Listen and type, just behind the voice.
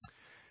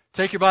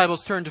Take your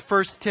Bibles, turn to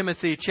 1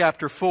 Timothy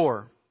chapter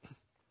 4.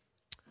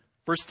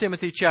 1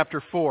 Timothy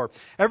chapter 4.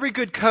 Every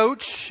good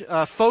coach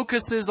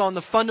focuses on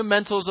the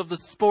fundamentals of the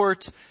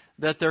sport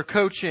that they're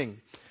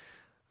coaching.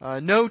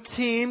 No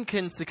team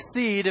can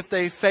succeed if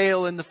they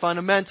fail in the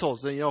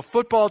fundamentals. A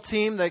football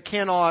team that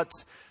cannot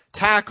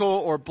tackle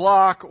or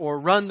block or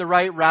run the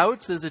right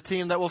routes is a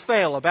team that will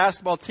fail. A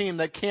basketball team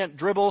that can't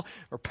dribble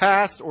or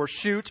pass or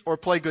shoot or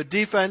play good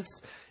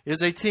defense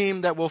is a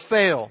team that will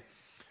fail.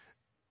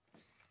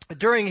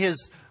 During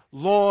his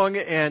long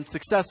and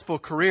successful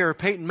career,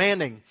 Peyton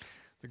Manning,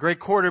 the great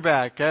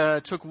quarterback,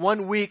 took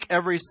 1 week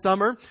every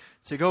summer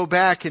to go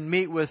back and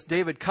meet with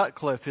David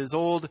Cutcliffe, his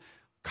old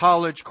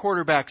college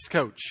quarterbacks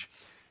coach.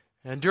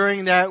 And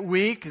during that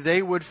week,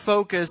 they would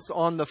focus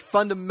on the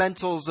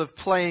fundamentals of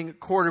playing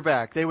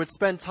quarterback. They would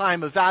spend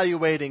time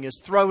evaluating his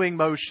throwing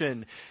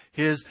motion,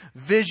 his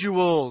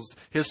visuals,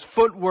 his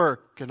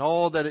footwork, and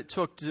all that it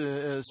took to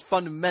as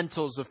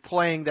fundamentals of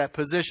playing that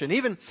position.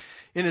 Even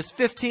in his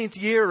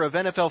 15th year of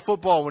NFL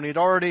football, when he'd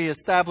already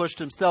established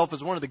himself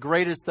as one of the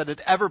greatest that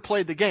had ever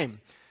played the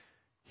game,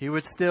 he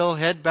would still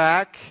head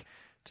back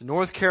to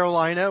North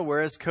Carolina,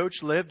 where his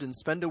coach lived, and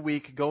spend a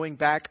week going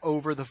back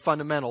over the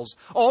fundamentals.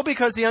 All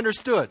because he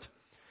understood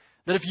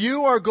that if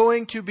you are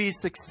going to be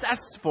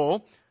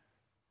successful,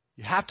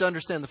 you have to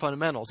understand the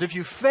fundamentals. If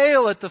you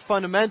fail at the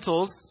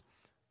fundamentals,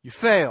 you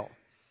fail.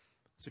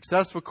 A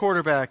successful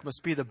quarterback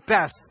must be the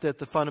best at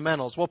the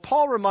fundamentals. Well,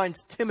 Paul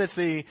reminds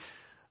Timothy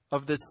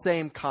of this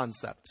same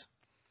concept.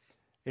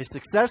 A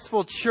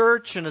successful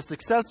church and a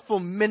successful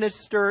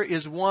minister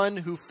is one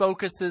who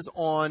focuses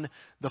on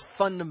the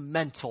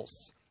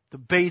fundamentals, the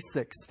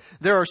basics.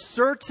 There are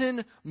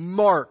certain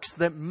marks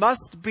that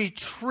must be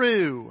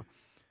true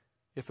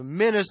if a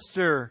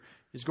minister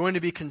is going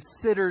to be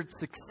considered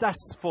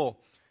successful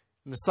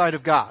in the sight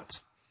of God.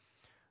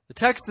 The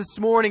text this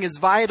morning is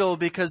vital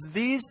because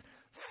these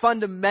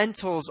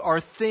fundamentals are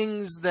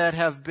things that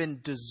have been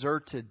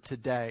deserted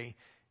today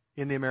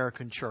in the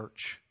American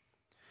church.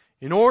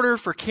 In order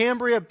for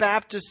Cambria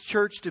Baptist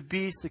Church to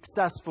be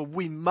successful,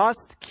 we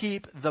must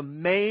keep the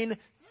main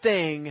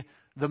thing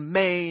the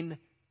main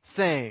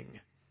thing.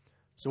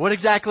 So what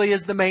exactly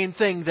is the main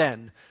thing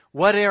then?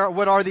 What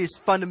are these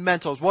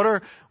fundamentals?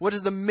 What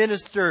is the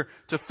minister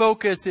to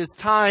focus his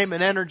time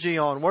and energy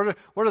on? What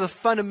are the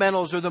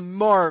fundamentals or the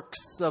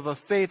marks of a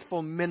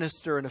faithful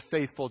minister in a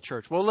faithful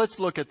church? Well, let's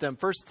look at them.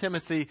 1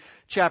 Timothy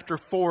chapter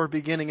 4,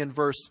 beginning in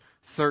verse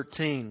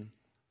 13.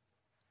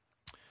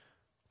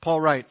 Paul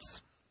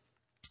writes,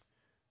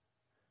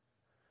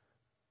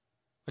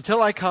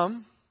 "Until I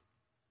come,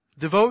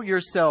 devote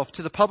yourself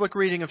to the public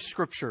reading of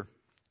Scripture,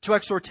 to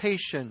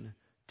exhortation,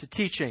 to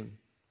teaching.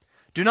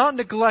 Do not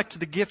neglect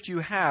the gift you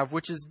have,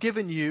 which is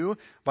given you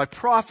by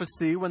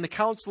prophecy when the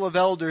council of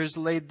elders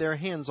laid their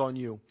hands on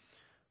you.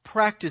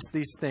 Practice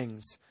these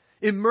things.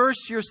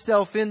 Immerse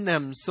yourself in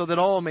them so that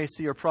all may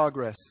see your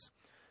progress.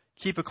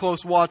 Keep a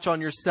close watch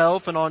on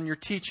yourself and on your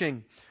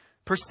teaching.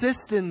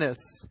 Persist in this,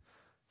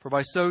 for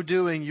by so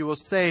doing you will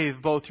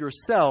save both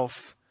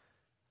yourself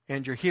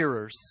and your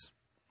hearers."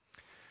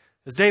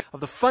 As David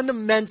of the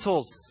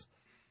fundamentals,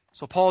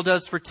 so Paul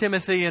does for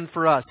Timothy and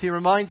for us. He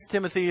reminds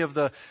Timothy of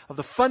the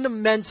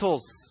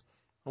fundamentals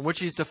on which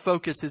he's to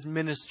focus his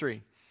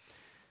ministry.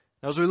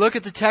 Now, as we look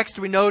at the text,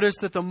 we notice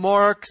that the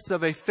marks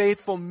of a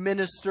faithful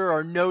minister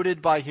are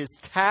noted by his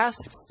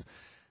tasks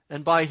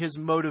and by his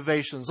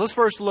motivations. Let's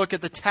first look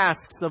at the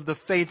tasks of the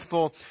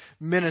faithful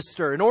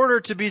minister. In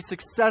order to be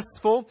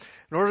successful,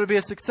 in order to be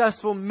a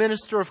successful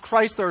minister of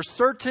Christ, there are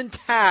certain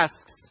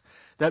tasks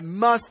that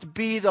must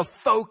be the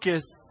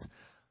focus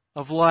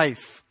of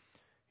life.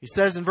 He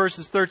says in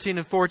verses 13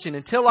 and 14,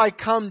 "Until I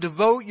come,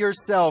 devote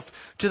yourself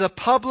to the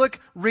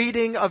public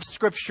reading of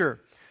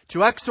Scripture,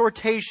 to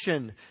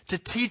exhortation, to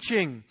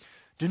teaching.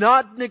 Do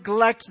not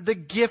neglect the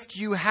gift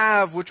you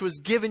have, which was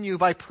given you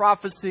by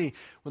prophecy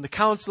when the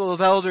council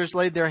of elders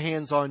laid their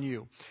hands on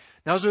you."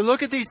 Now, as we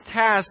look at these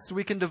tasks,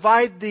 we can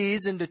divide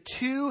these into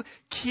two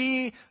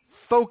key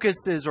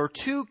focuses or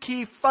two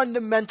key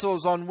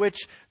fundamentals on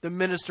which the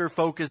minister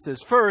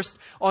focuses. First,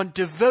 on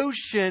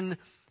devotion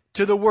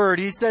to the Word.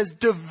 He says,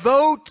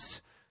 devote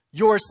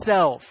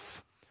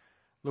yourself.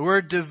 The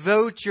word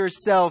devote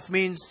yourself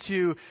means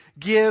to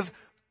give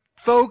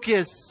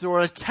focus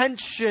or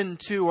attention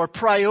to or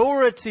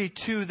priority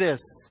to this.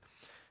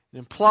 It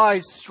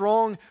implies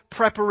strong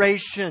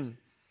preparation.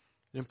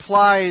 It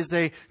implies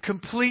a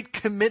complete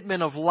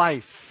commitment of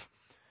life.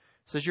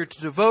 It says you're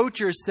to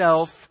devote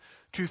yourself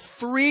to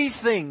three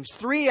things,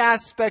 three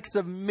aspects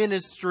of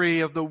ministry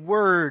of the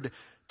Word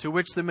to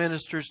which the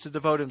minister is to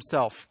devote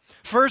himself.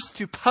 First,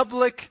 to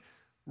public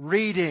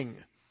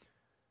reading.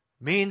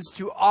 Means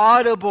to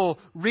audible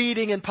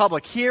reading in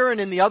public. Here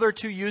and in the other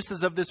two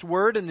uses of this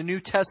word in the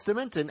New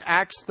Testament, in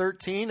Acts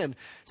 13 and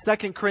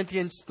 2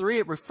 Corinthians 3,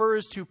 it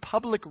refers to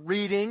public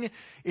reading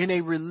in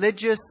a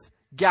religious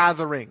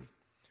gathering.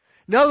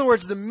 In other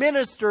words, the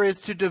minister is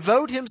to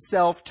devote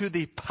himself to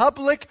the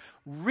public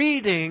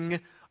reading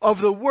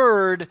of the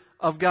Word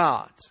of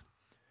God.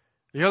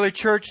 The early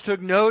church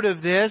took note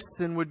of this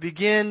and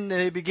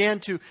they began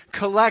to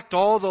collect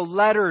all the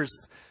letters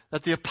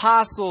that the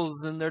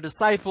apostles and their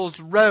disciples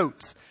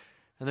wrote.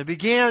 And they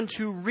began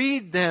to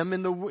read them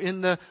in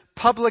the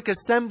public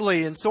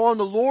assembly. And so on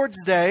the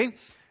Lord's Day,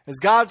 as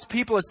God's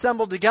people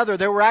assembled together,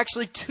 there were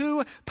actually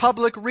 2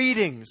 public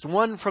readings,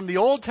 one from the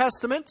Old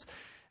Testament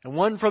and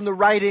one from the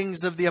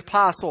writings of the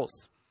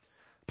apostles.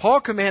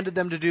 Paul commanded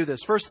them to do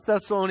this. 1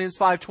 Thessalonians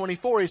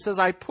 5:24, he says,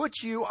 I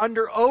put you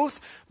under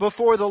oath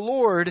before the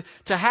Lord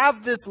to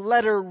have this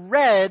letter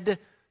read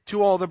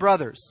to all the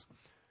brothers.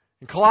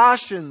 In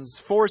Colossians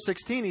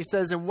 4:16, he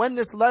says, and when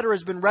this letter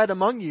has been read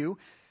among you,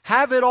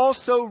 have it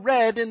also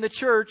read in the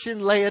church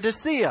in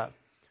Laodicea.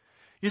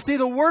 You see,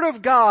 the Word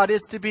of God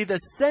is to be the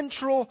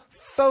central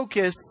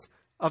focus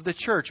of the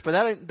church,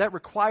 but that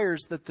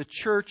requires that the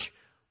church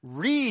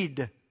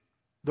read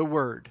the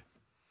Word.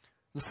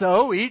 And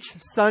so, each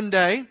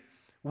Sunday,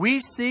 we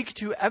seek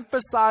to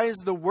emphasize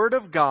the Word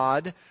of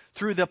God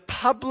through the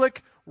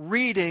public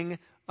reading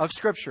of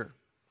Scripture.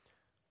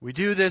 We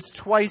do this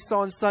twice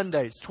on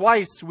Sundays.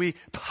 Twice we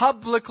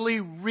publicly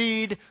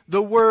read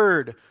the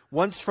Word.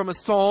 Once from a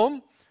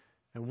psalm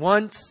and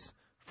once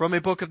from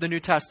a book of the New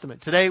Testament.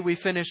 Today we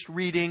finished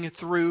reading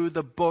through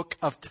the book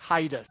of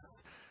Titus.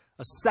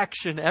 A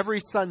section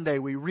every Sunday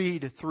we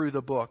read through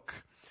the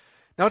book.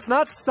 Now, it's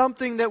not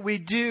something that we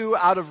do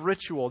out of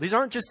ritual. These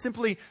aren't just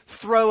simply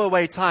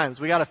throwaway times.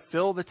 We got to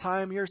fill the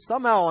time here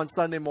somehow on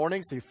Sunday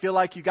morning so you feel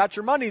like you got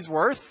your money's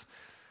worth.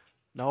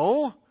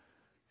 No,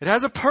 it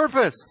has a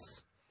purpose.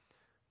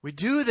 We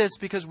do this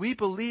because we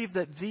believe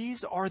that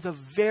these are the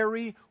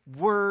very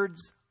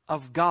words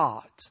of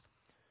God.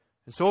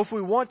 And so if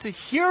we want to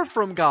hear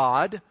from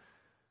God,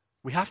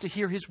 we have to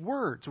hear His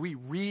words. We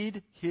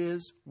read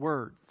His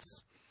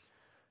words.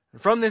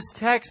 From this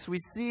text, we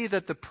see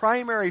that the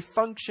primary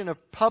function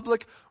of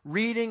public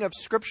reading of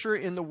Scripture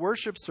in the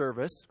worship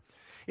service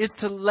is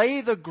to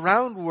lay the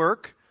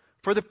groundwork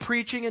for the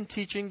preaching and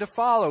teaching to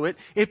follow.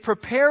 It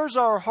prepares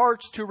our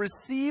hearts to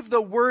receive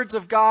the words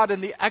of God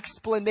and the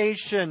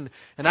explanation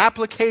and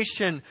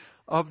application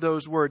of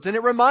those words. And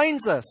it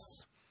reminds us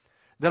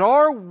that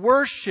our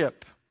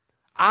worship,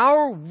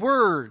 our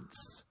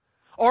words,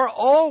 are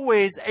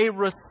always a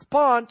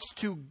response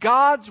to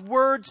God's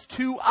words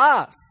to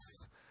us.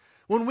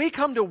 When we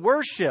come to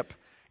worship,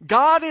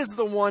 God is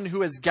the one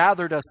who has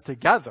gathered us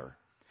together.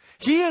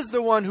 He is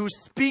the one who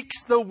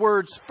speaks the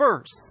words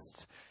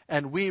first,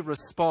 and we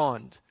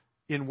respond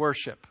in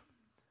worship.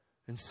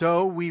 And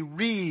so we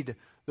read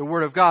the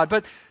Word of God.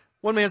 But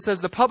one man says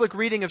the public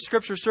reading of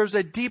Scripture serves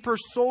a deeper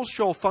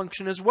social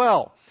function as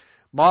well.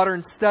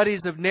 Modern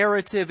studies of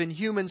narrative and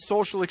human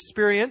social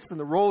experience and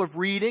the role of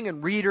reading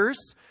and readers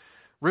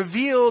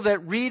reveal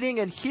that reading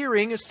and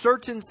hearing a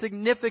certain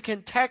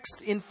significant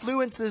text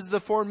influences the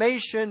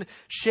formation,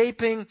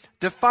 shaping,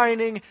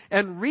 defining,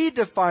 and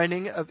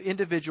redefining of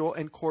individual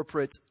and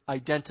corporate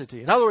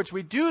identity. In other words,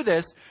 we do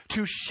this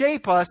to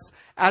shape us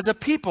as a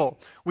people.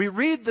 We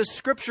read the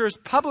Scriptures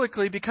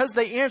publicly because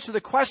they answer the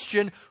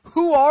question,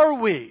 who are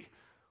we?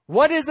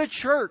 What is a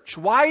church?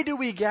 Why do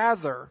we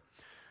gather?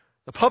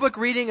 The public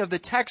reading of the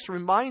text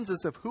reminds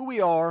us of who we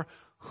are,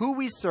 who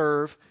we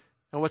serve,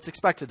 and what's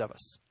expected of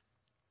us.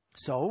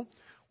 So,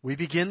 we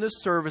begin the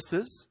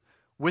services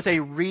with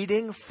a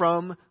reading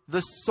from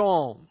the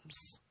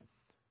Psalms.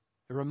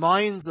 It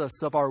reminds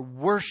us of our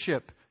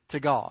worship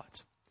to God.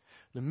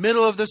 In the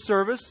middle of the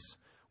service,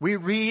 we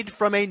read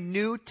from a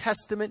New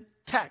Testament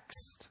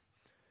text.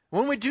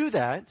 When we do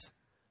that,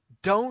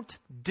 don't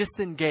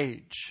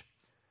disengage.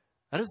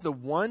 That is the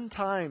one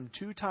time,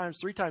 2 times,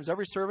 3 times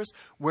every service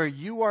where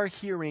you are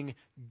hearing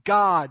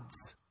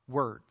God's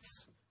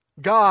words.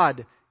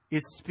 God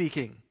is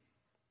speaking.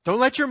 Don't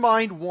let your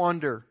mind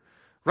wander.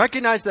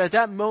 Recognize that at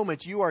that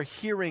moment you are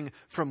hearing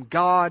from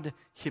God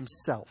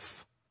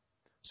Himself.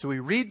 So we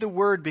read the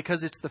Word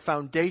because it's the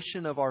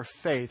foundation of our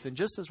faith. And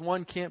just as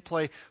one can't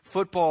play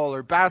football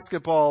or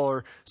basketball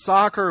or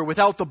soccer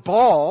without the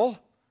ball,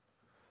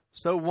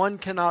 so one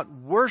cannot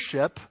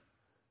worship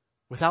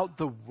without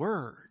the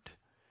Word.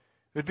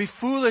 It would be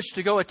foolish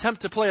to go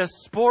attempt to play a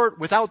sport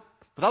without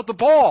the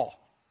ball.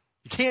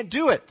 You can't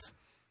do it.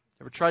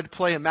 Ever tried to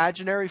play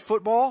imaginary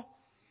football?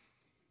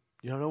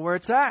 You don't know where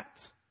it's at.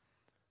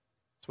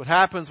 It's what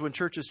happens when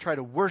churches try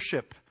to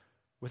worship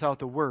without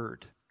the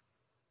Word.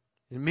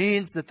 It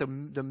means that the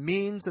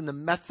means and the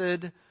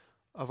method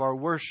of our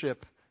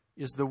worship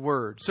is the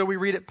Word. So we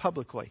read it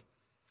publicly.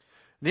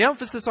 The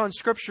emphasis on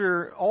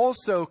Scripture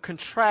also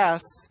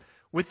contrasts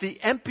with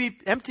the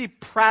empty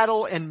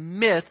prattle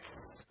and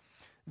myths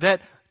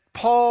that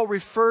Paul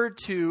referred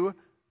to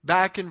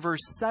back in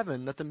verse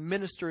 7 that the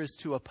minister is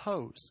to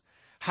oppose.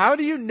 How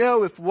do you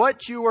know if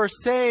what you are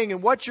saying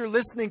and what you're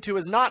listening to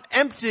is not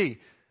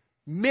empty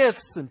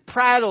myths and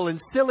prattle and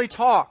silly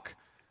talk?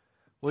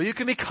 Well, you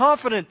can be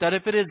confident that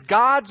if it is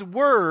God's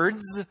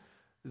words,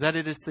 that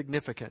it is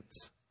significant.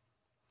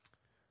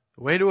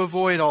 The way to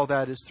avoid all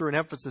that is through an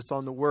emphasis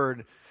on the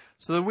Word,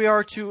 so that we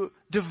are to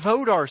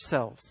devote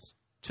ourselves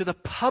to the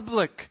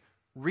public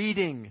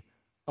reading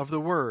of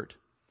the Word.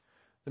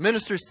 The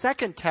minister's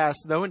second task,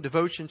 though, in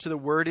devotion to the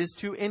word is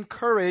to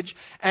encourage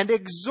and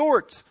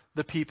exhort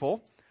the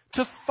people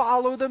to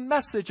follow the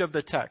message of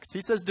the text.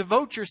 He says,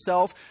 devote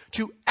yourself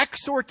to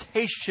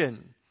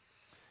exhortation.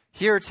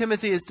 Here,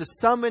 Timothy is to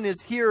summon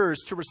his hearers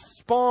to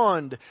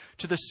respond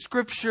to the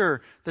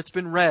scripture that's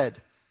been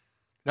read.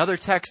 In other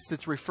texts,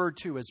 it's referred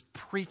to as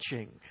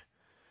preaching.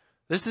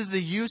 This is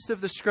the use of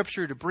the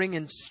scripture to bring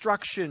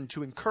instruction,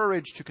 to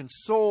encourage, to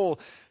console,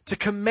 to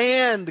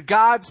command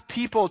God's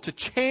people to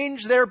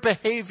change their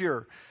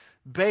behavior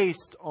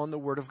based on the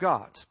word of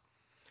God.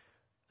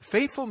 The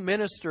faithful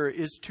minister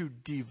is to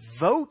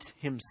devote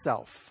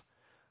himself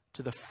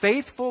to the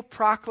faithful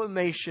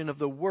proclamation of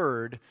the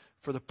word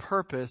for the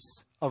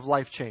purpose of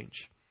life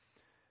change.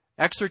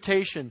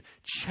 Exhortation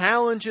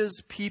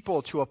challenges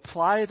people to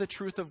apply the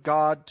truth of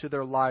God to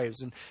their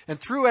lives. And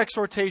through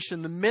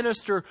exhortation, the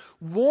minister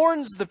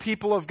warns the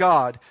people of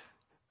God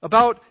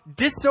about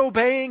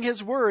disobeying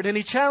his word. And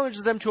he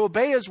challenges them to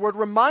obey his word,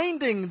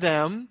 reminding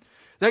them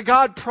that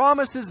God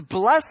promises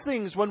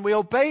blessings when we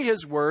obey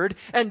his word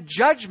and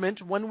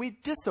judgment when we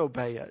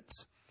disobey it.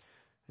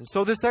 And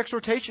so this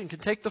exhortation can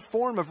take the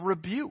form of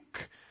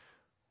rebuke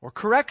or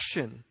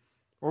correction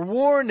or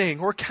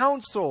warning or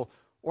counsel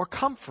or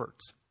comfort.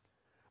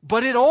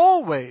 But it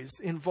always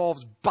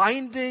involves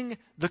binding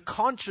the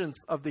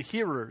conscience of the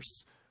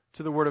hearers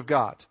to the word of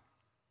God.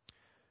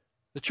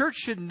 The church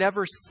should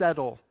never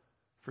settle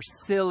for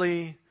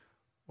silly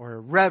or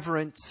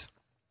irreverent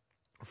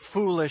or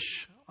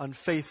foolish,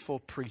 unfaithful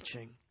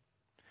preaching.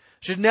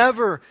 Should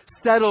never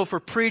settle for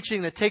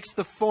preaching that takes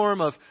the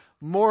form of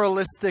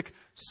moralistic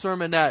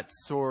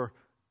sermonettes or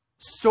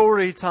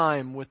story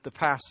time with the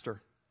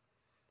pastor.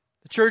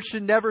 The church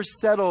should never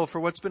settle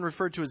for what's been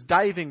referred to as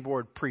diving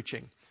board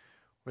preaching,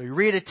 where you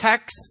read a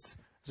text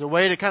as a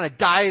way to kind of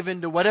dive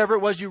into whatever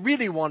it was you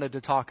really wanted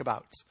to talk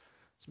about.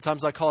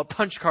 Sometimes I call it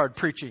punch card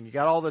preaching. You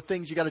got all the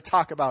things you got to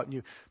talk about and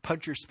you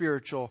punch your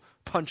spiritual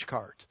punch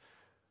card.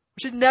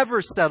 We should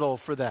never settle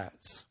for that.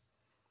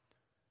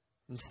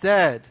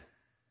 Instead,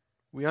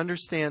 we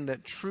understand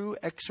that true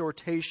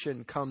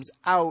exhortation comes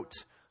out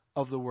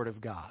of the Word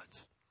of God.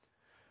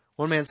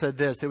 One man said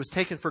this: it was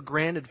taken for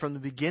granted from the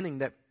beginning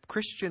that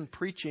Christian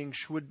preaching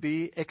should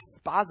be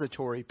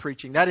expository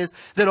preaching. That is,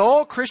 that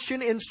all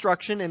Christian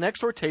instruction and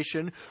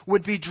exhortation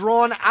would be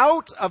drawn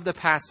out of the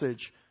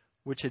passage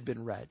which had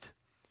been read.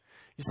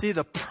 You see,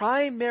 the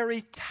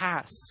primary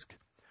task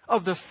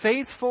of the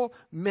faithful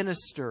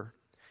minister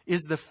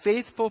is the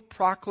faithful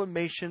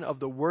proclamation of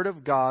the Word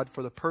of God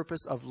for the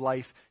purpose of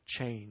life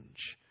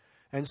change.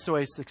 And so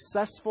a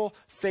successful,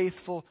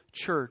 faithful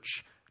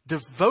church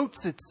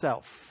devotes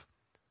itself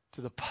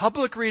to the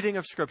public reading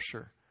of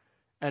Scripture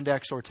and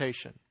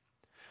exhortation.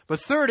 But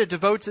third, it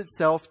devotes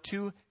itself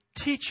to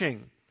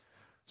teaching.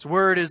 This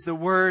word is the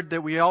word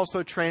that we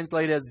also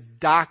translate as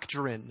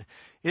doctrine.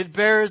 It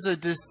bears a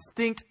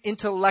distinct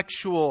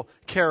intellectual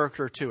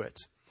character to it.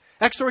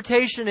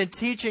 Exhortation and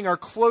teaching are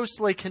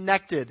closely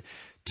connected.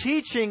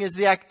 Teaching is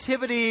the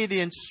activity,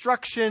 the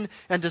instruction,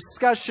 and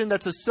discussion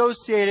that's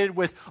associated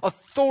with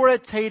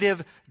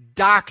authoritative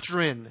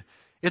doctrine.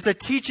 It's a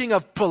teaching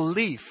of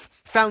belief,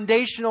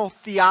 foundational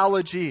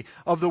theology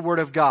of the Word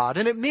of God.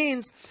 And it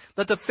means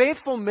that the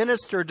faithful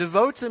minister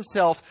devotes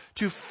himself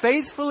to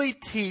faithfully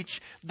teach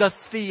the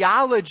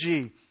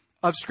theology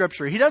of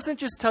Scripture. He doesn't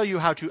just tell you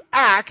how to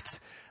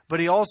act, but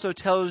he also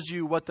tells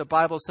you what the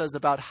Bible says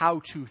about how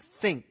to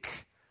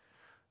think.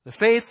 The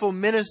faithful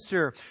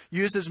minister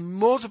uses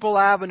multiple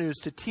avenues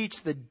to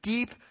teach the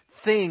deep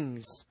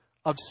things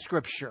of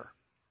Scripture,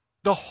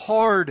 the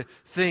hard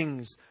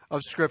things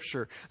of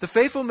Scripture. The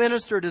faithful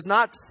minister does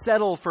not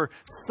settle for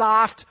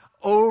soft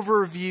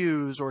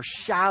overviews or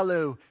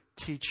shallow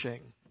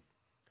teaching.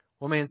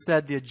 One man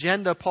said, the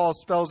agenda Paul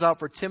spells out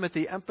for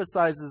Timothy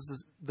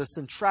emphasizes the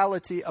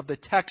centrality of the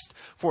text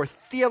for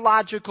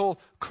theological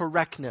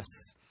correctness.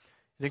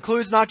 It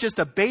includes not just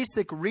a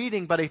basic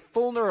reading, but a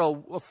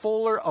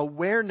fuller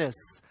awareness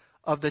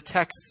of the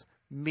text's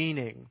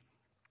meaning.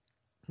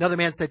 Another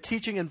man said,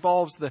 teaching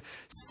involves the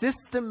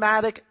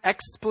systematic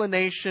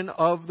explanation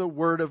of the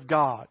Word of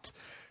God.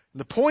 And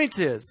the point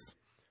is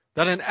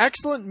that an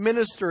excellent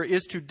minister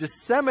is to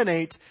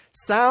disseminate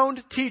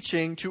sound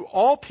teaching to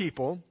all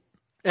people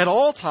at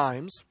all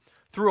times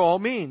through all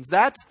means.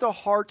 That's the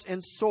heart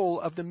and soul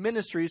of the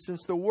ministry,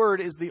 since the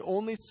Word is the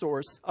only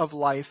source of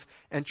life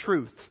and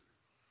truth.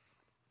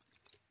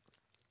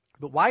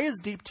 But why is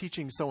deep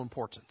teaching so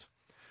important?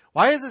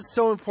 Why is it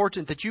so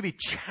important that you be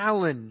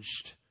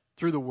challenged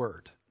through the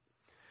Word?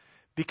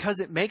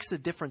 Because it makes a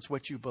difference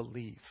what you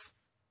believe.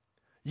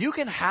 You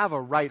can have a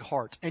right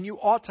heart, and you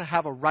ought to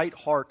have a right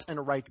heart and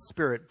a right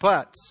spirit,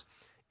 but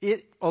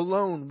it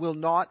alone will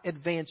not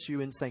advance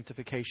you in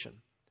sanctification.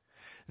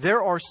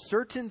 There are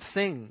certain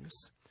things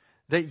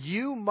that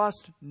you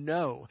must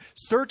know,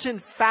 certain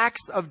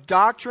facts of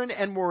doctrine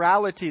and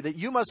morality that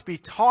you must be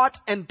taught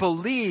and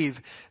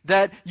believe,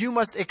 that you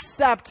must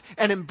accept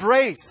and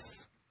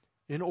embrace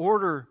in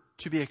order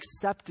to be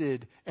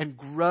accepted and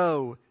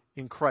grow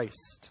in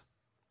Christ.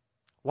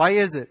 Why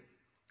is it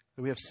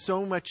that we have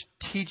so much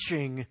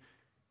teaching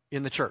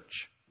in the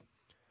church.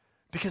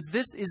 Because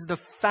this is the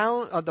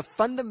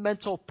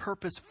fundamental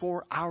purpose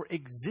for our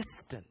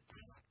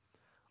existence.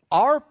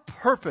 Our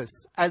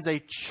purpose as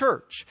a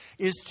church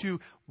is to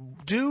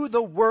do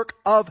the work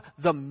of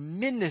the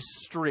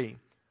ministry,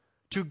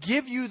 to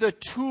give you the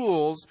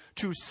tools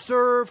to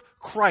serve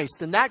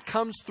Christ. And that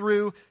comes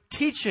through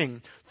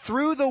teaching.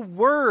 Through the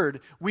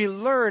Word, we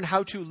learn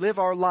how to live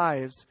our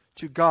lives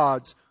to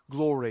God's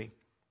glory.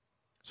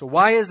 So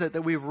why is it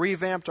that we've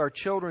revamped our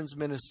children's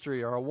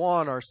ministry, our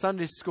Awana, our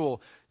Sunday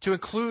school, to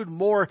include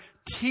more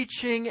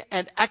teaching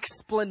and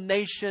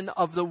explanation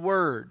of the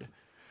Word?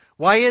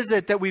 Why is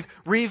it that we've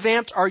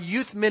revamped our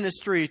youth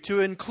ministry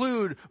to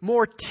include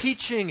more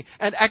teaching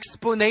and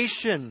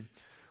explanation?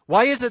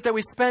 Why is it that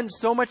we spend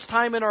so much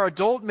time in our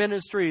adult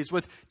ministries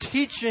with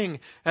teaching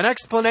and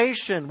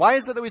explanation? Why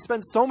is it that we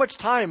spend so much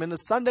time in the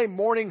Sunday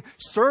morning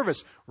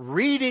service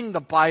reading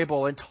the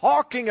Bible and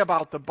talking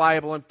about the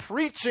Bible and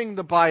preaching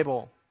the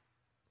Bible?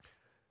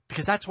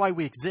 Because that's why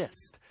we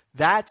exist.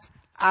 That's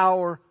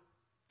our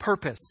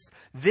purpose.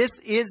 This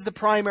is the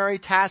primary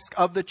task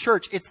of the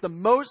church. It's the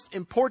most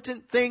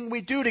important thing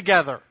we do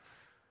together.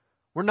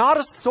 We're not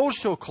a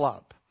social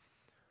club.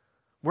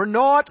 We're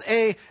not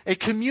a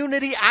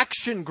community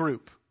action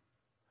group.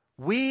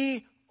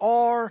 We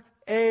are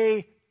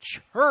a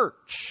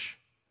church.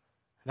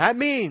 That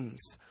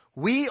means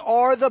we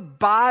are the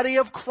body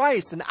of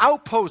Christ, an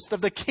outpost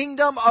of the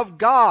kingdom of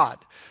God.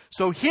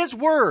 So His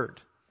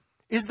Word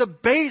is the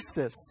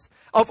basis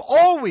of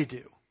all we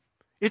do.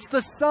 It's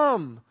the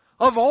sum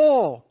of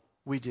all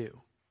we do.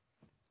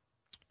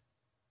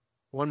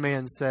 One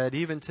man said,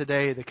 even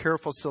today, the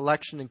careful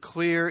selection and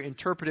clear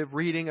interpretive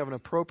reading of an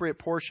appropriate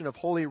portion of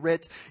Holy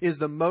Writ is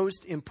the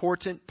most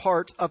important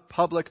part of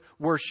public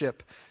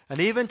worship.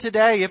 And even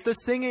today, if the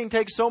singing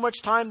takes so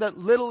much time that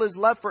little is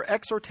left for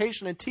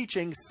exhortation and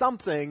teaching,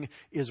 something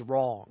is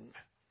wrong.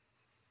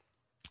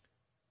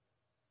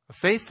 A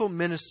faithful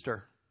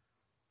minister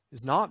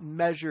is not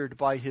measured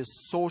by his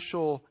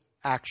social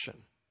action.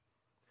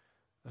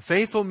 A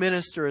faithful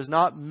minister is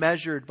not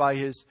measured by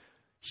his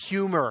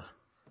humor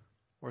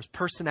or his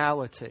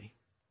personality.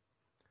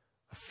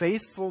 A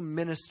faithful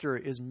minister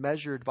is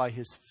measured by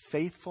his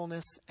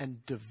faithfulness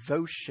and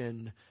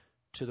devotion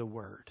to the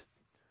Word.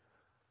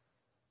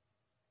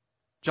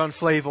 John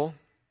Flavel,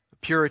 a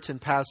Puritan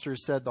pastor,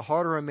 said, "The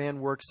harder a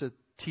man works at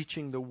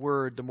teaching the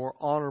Word, the more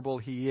honorable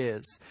he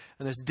is.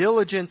 And this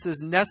diligence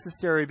is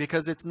necessary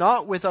because it's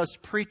not with us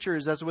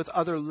preachers as with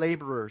other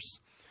laborers.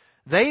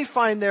 They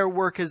find their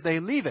work as they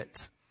leave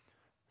it.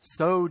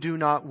 So do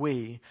not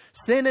we.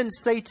 Sin and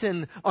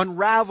Satan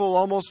unravel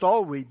almost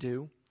all we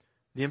do.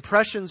 The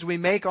impressions we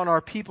make on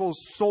our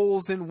people's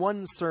souls in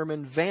one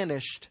sermon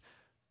vanished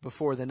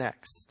before the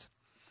next."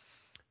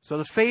 So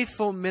the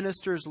faithful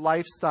minister's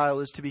lifestyle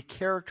is to be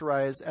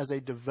characterized as a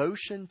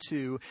devotion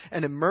to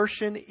and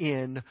immersion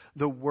in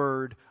the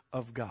Word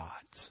of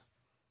God.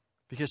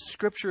 Because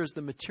Scripture is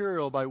the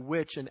material by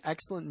which an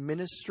excellent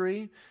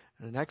ministry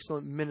and an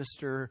excellent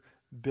minister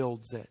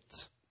builds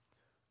it.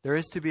 There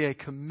is to be a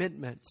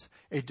commitment,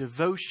 a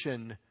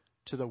devotion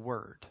to the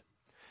Word.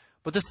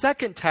 But the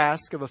second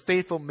task of a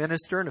faithful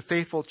minister and a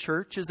faithful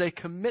church is a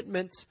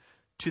commitment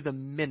to the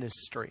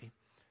ministry.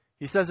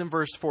 He says in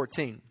verse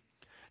 14,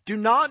 "Do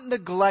not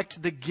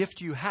neglect the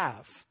gift you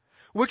have,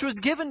 which was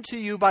given to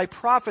you by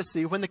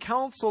prophecy when the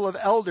council of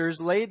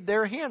elders laid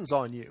their hands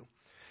on you."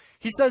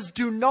 He says,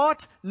 do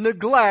not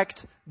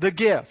neglect the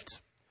gift.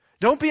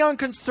 Don't be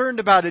unconcerned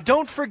about it.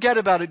 Don't forget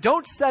about it.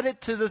 Don't set it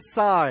to the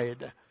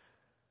side.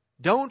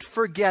 Don't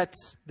forget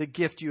the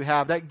gift you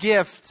have. That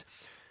gift,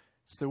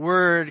 it's the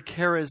word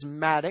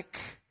charismatic.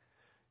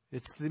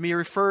 It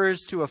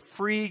refers to a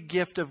free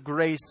gift of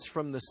grace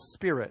from the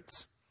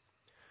Spirit.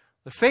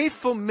 The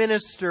faithful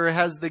minister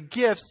has the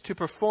gifts to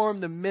perform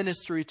the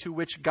ministry to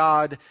which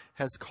God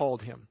has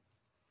called him.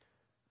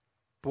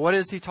 But what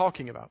is he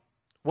talking about?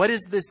 What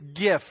is this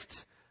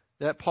gift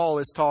that Paul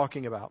is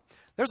talking about?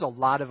 There's a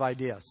lot of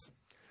ideas.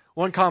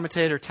 One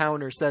commentator,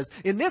 Towner, says,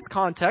 in this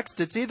context,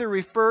 it's either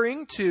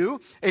referring to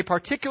a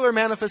particular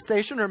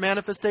manifestation or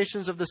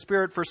manifestations of the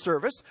Spirit for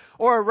service,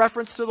 or a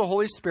reference to the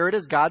Holy Spirit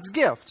as God's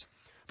gift.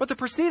 But the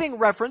preceding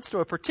reference to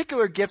a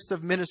particular gift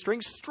of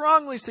ministering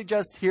strongly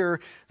suggests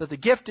here that the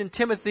gift in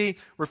Timothy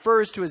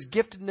refers to his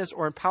giftedness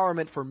or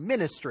empowerment for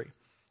ministry.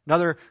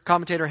 Another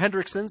commentator,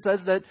 Hendrickson,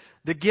 says that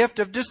the gift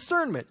of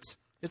discernment,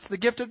 it's the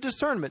gift of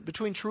discernment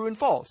between true and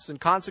false, and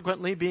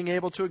consequently being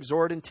able to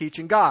exhort and teach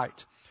and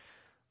guide.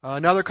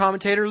 Another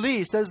commentator,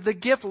 Lee, says the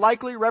gift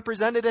likely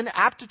represented an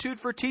aptitude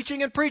for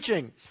teaching and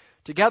preaching,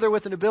 together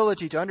with an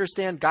ability to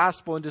understand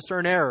gospel and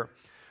discern error.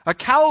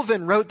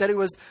 Calvin wrote that it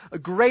was a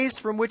grace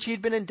from which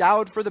he'd been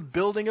endowed for the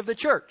building of the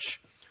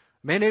church.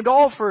 A man named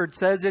Alford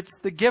says it's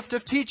the gift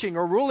of teaching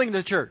or ruling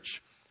the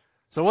church.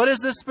 So what is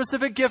this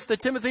specific gift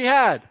that Timothy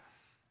had?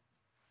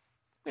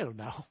 We don't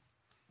know.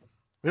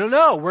 We don't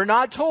know. We're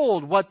not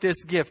told what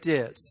this gift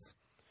is.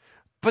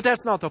 But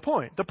that's not the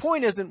point. The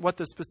point isn't what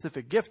the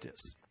specific gift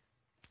is.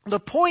 The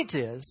point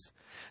is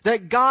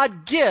that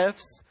God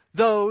gifts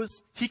those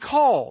He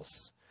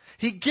calls.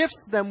 He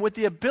gifts them with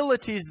the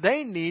abilities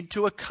they need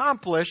to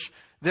accomplish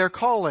their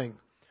calling.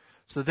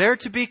 So they're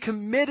to be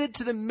committed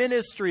to the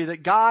ministry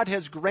that God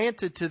has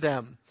granted to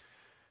them.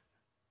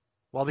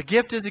 While the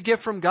gift is a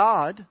gift from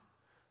God,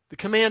 the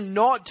command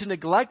not to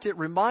neglect it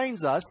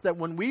reminds us that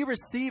when we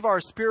receive our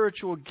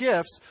spiritual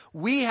gifts,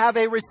 we have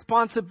a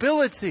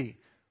responsibility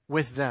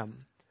with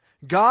them.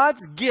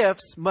 God's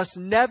gifts must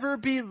never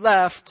be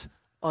left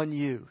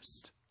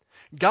unused.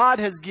 God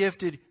has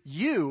gifted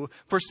you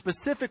for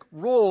specific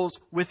roles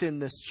within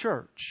this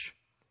church.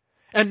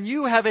 And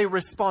you have a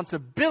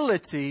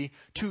responsibility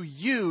to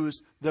use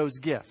those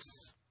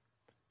gifts.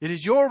 It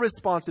is your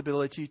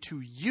responsibility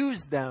to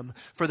use them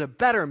for the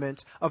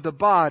betterment of the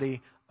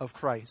body of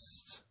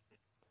Christ.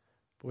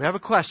 But we have a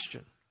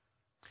question.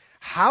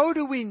 How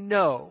do we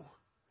know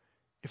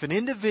if an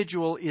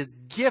individual is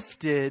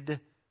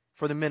gifted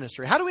for the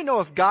ministry? How do we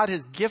know if God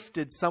has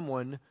gifted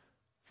someone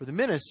for the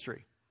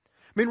ministry?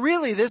 I mean,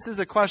 really, this is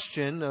a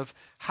question of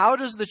how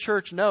does the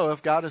church know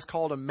if God has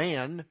called a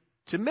man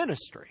to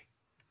ministry?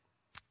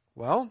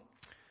 Well,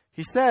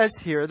 he says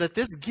here that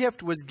this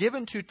gift was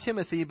given to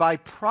Timothy by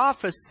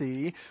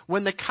prophecy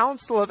when the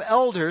council of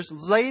elders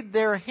laid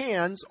their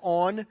hands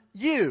on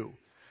you.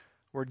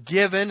 The word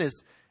given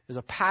is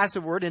a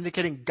passive word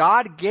indicating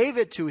God gave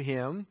it to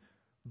him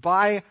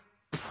by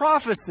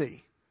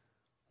prophecy.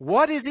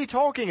 What is he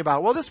talking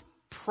about? Well, this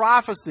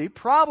prophecy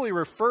probably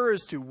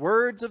refers to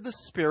words of the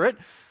Spirit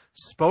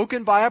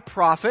spoken by a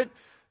prophet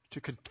to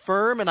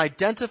confirm and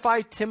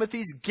identify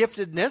Timothy's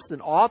giftedness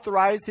and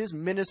authorize his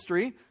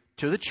ministry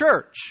to the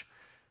church.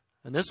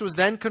 And this was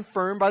then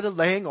confirmed by the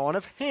laying on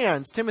of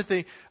hands.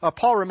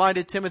 Paul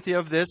reminded Timothy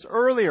of this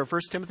earlier,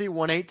 1 Timothy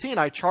 1:18.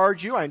 I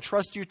charge you, I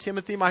entrust you,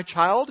 Timothy, my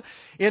child,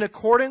 in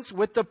accordance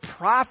with the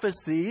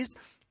prophecies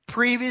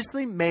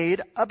previously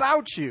made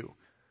about you.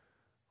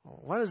 Well,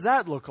 what does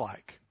that look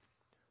like?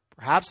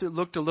 Perhaps it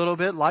looked a little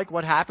bit like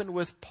what happened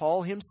with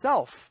Paul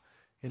himself.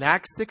 In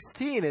Acts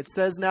 16, it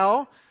says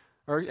now,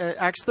 or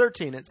Acts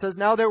 13, it says,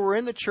 now there were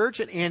in the church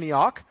at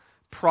Antioch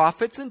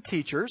prophets and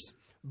teachers,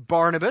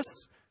 Barnabas,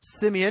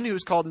 Simeon,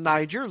 who's called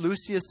Niger,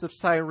 Lucius of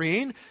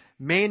Cyrene,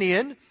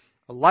 Manaen,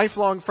 a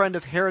lifelong friend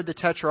of Herod the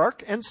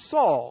Tetrarch, and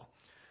Saul.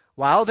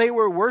 While they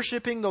were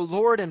worshiping the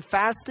Lord and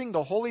fasting,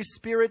 the Holy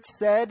Spirit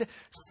said,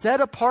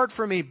 set apart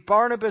for me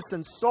Barnabas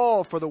and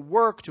Saul for the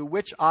work to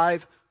which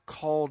I've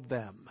called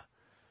them.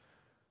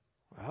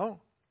 Well,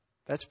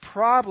 that's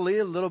probably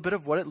a little bit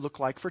of what it looked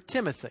like for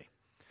Timothy.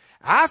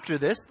 After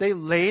this, they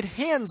laid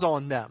hands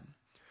on them.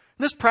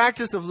 This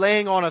practice of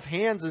laying on of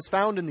hands is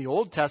found in the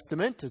Old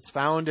Testament. It's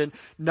found in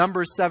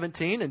Numbers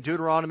 17 and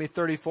Deuteronomy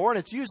 34, and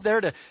it's used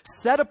there to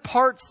set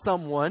apart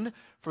someone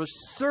for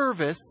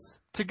service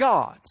to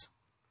God.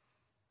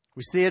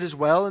 We see it as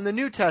well in the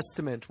New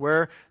Testament,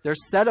 where they're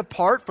set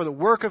apart for the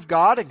work of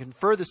God and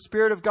confer the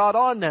Spirit of God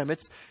on them.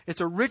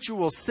 It's a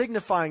ritual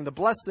signifying the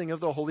blessing of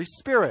the Holy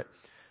Spirit.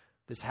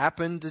 This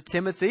happened to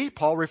Timothy.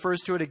 Paul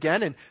refers to it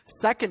again in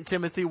 2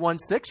 Timothy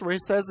 1:6, where he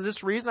says, for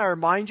this reason I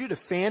remind you to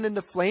fan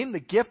into flame the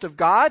gift of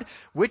God,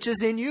 which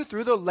is in you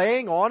through the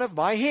laying on of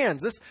my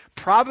hands. This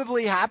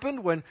probably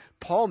happened when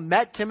Paul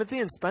met Timothy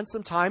and spent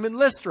some time in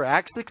Lystra.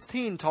 Acts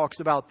 16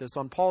 talks about this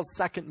on Paul's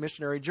second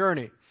missionary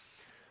journey.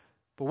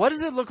 But what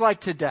does it look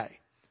like today?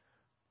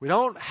 We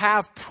don't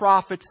have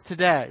prophets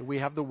today. We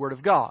have the Word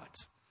of God.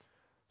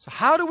 So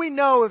how do we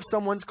know if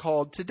someone's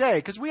called today?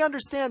 Because we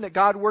understand that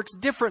God works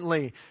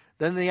differently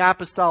than the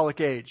apostolic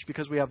age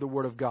because we have the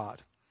Word of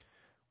God.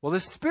 Well,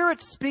 the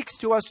Spirit speaks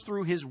to us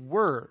through His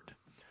Word.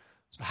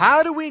 So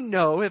how do we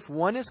know if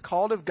one is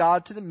called of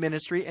God to the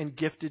ministry and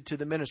gifted to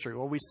the ministry?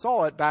 Well, we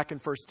saw it back in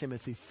 1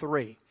 Timothy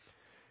 3.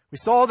 We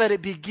saw that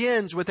it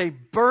begins with a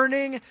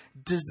burning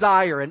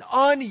desire, an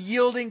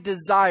unyielding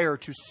desire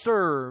to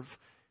serve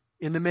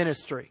in the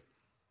ministry.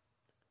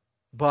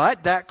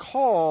 But that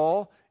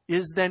call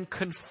is then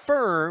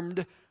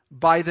confirmed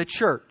by the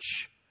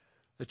church.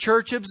 The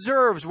church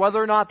observes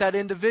whether or not that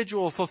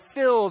individual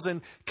fulfills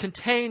and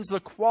contains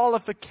the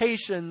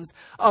qualifications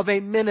of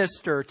a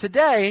minister.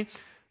 Today,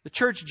 the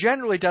church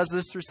generally does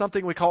this through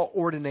something we call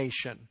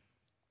ordination.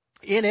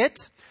 In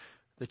it,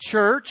 the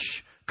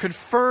church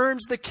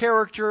confirms the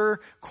character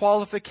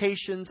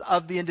qualifications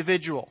of the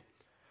individual.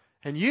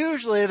 And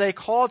usually they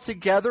call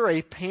together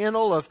a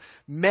panel of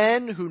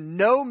men who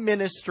know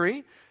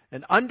ministry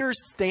and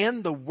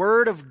understand the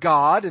Word of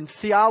God and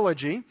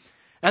theology.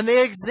 And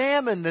they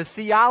examine the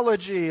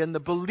theology and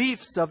the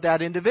beliefs of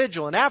that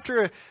individual. And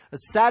after a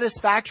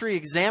satisfactory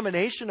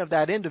examination of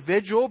that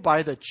individual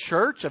by the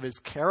church, of his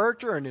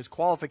character and his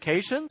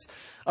qualifications,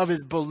 of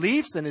his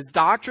beliefs and his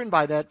doctrine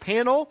by that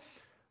panel,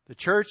 the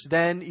church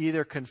then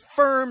either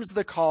confirms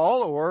the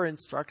call or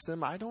instructs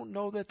him, I don't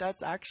know that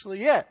that's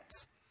actually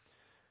it.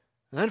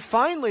 And then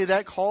finally,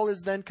 that call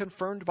is then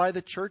confirmed by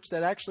the church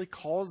that actually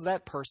calls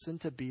that person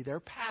to be their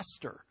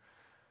pastor.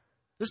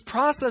 This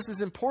process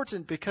is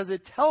important because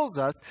it tells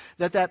us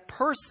that that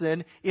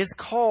person is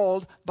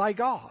called by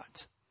God.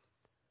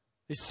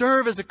 They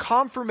serve as a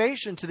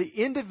confirmation to the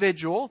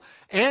individual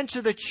and to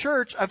the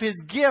church of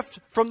his gift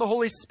from the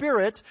Holy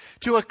Spirit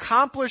to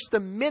accomplish the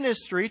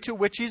ministry to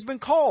which he's been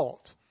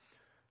called.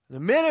 The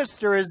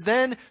minister is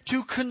then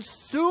to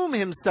consume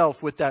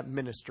himself with that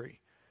ministry.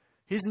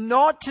 He's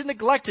not to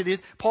neglect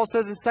it. Paul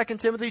says in 2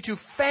 Timothy, to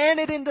fan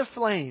it into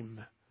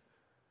flame.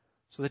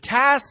 So the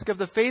task of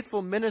the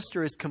faithful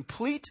minister is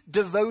complete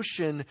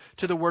devotion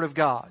to the Word of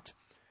God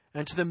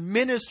and to the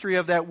ministry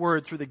of that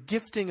Word through the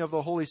gifting of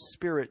the Holy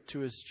Spirit to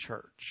his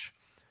church.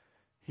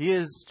 He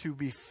is to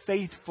be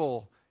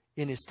faithful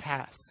in his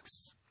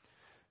tasks.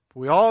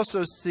 We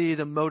also see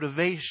the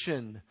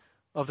motivation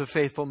of the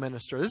faithful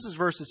minister. This is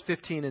verses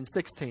 15 and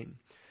 16.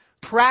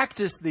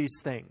 Practice these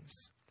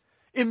things.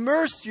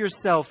 Immerse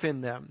yourself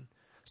in them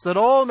so that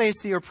all may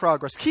see your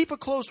progress. Keep a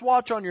close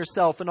watch on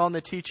yourself and on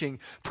the teaching.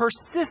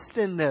 Persist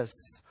in this,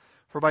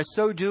 for by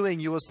so doing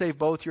you will save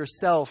both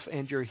yourself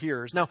and your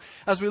hearers. Now,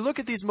 as we look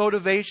at these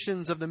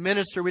motivations of the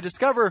minister, we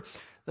discover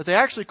that they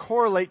actually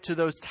correlate to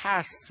those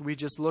tasks we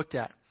just looked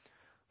at.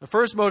 The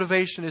first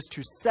motivation is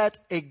to set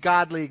a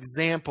godly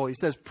example. He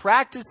says,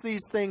 practice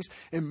these things,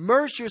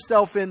 immerse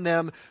yourself in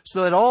them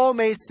so that all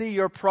may see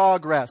your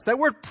progress. That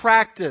word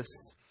practice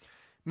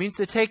means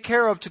to take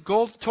care of, to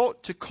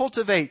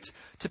cultivate,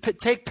 to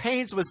take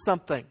pains with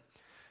something.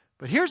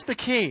 But here's the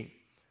key.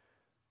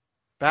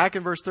 Back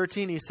in verse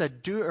 13, he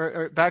said,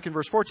 back in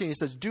verse 14, he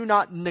says, do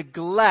not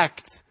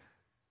neglect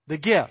the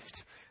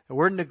gift. The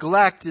word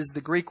neglect is the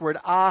Greek word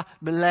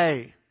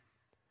amele.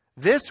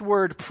 This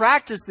word,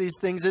 practice these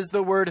things, is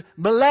the word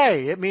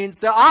mele. It means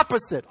the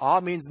opposite.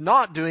 Means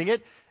not doing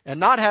it, and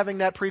not having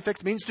that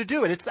prefix means to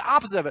do it. It's the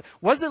opposite of it.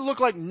 What does it look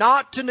like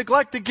not to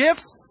neglect the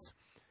gifts?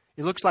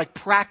 It looks like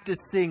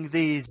practicing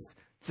these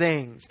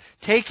things,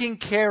 taking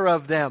care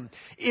of them,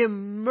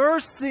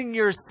 immersing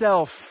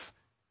yourself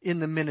in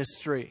the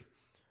ministry.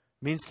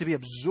 It means to be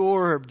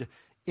absorbed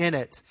in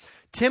it.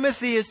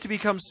 Timothy is to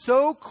become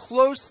so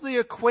closely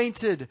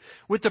acquainted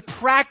with the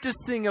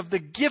practicing of the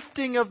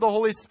gifting of the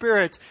Holy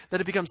Spirit that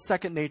it becomes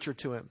second nature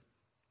to him.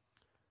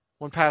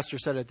 One pastor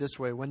said it this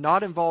way: when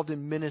not involved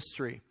in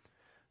ministry,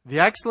 the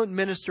excellent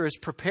minister is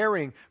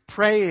preparing,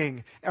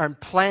 praying, and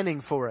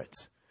planning for it.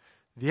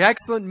 The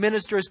excellent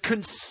minister is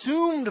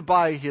consumed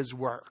by his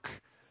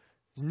work.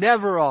 He's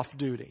never off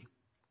duty.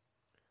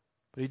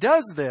 But he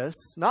does this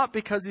not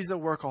because he's a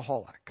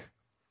workaholic.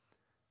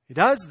 He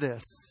does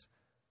this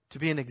to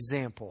be an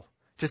example,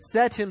 to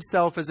set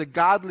himself as a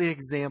godly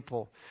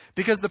example,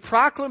 because the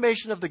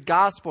proclamation of the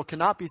gospel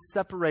cannot be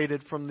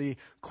separated from the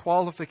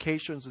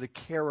qualifications or the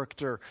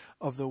character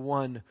of the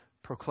one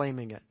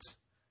proclaiming it.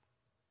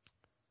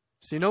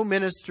 See, no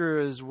minister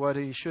is what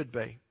he should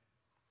be.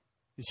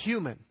 He's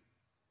human.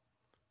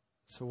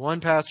 So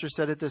one pastor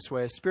said it this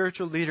way: a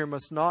spiritual leader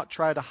must not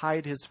try to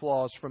hide his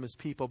flaws from his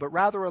people, but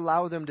rather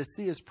allow them to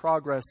see his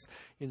progress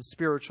in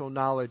spiritual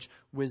knowledge,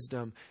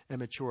 wisdom, and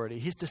maturity.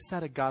 He's to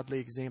set a godly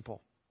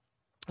example.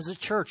 As a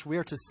church, we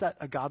are to set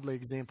a godly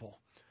example.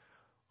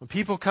 When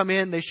people come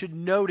in, they should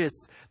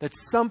notice that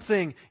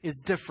something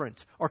is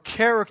different. Our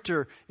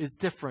character is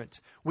different.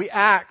 We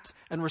act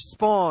and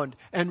respond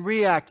and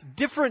react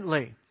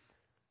differently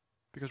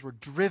because we're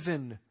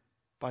driven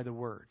by the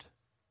Word.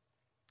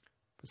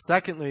 But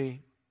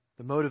secondly,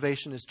 the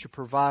motivation is to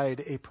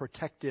provide a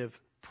protective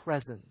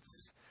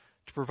presence.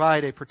 To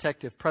provide a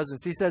protective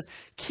presence. He says,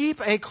 keep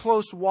a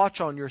close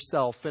watch on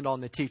yourself and on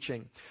the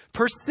teaching.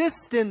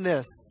 Persist in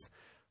this.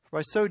 For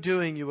by so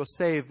doing, you will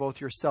save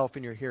both yourself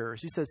and your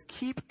hearers. He says,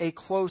 keep a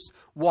close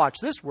watch.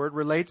 This word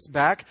relates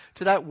back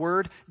to that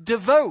word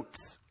devote.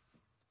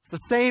 It's the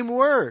same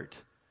word.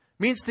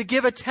 It means to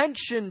give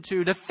attention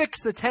to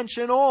fix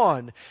attention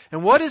on.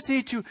 And what is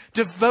he to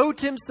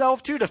devote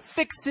himself to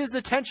fix his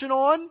attention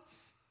on?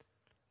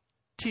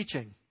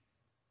 Teaching.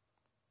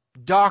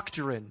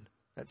 Doctrine.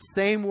 That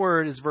same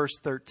word is verse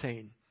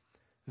 13.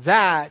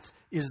 That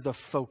is the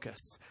focus.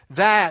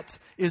 That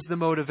is the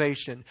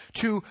motivation.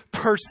 To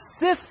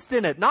persist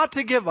in it. Not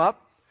to give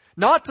up.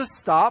 Not to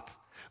stop.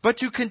 But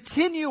to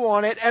continue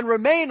on it and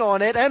remain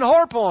on it and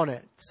harp on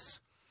it.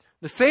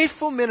 The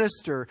faithful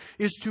minister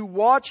is to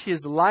watch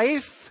his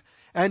life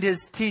and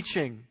his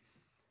teaching.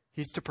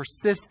 He's to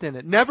persist in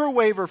it. Never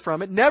waver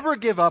from it. Never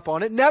give up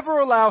on it. Never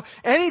allow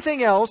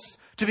anything else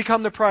to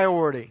become the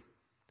priority.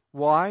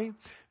 Why?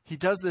 He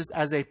does this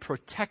as a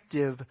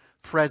protective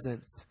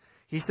presence.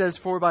 He says,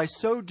 for by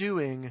so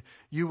doing,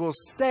 you will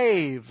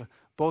save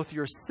both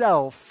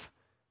yourself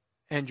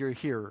and your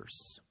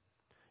hearers.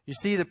 You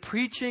see, the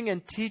preaching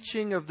and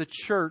teaching of the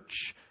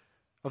church,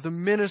 of the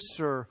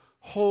minister,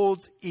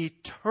 holds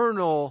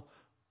eternal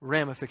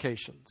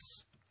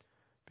ramifications.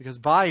 Because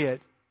by it,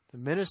 the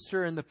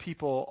minister and the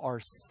people are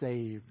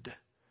saved.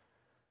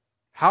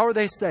 How are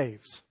they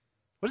saved?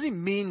 What does he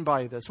mean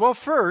by this? Well,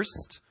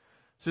 first,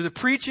 through the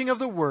preaching of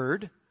the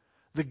word,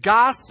 the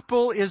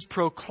gospel is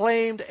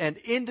proclaimed and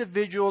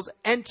individuals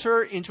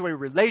enter into a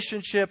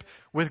relationship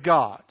with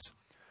God.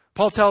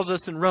 Paul tells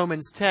us in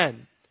Romans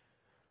 10,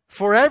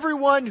 For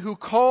everyone who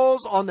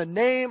calls on the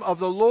name of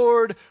the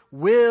Lord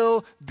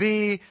will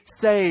be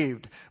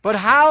saved. But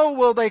how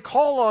will they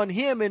call on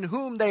him in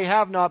whom they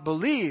have not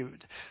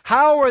believed?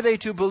 How are they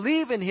to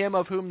believe in him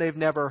of whom they've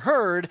never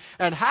heard?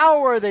 And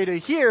how are they to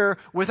hear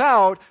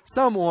without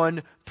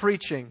someone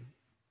preaching?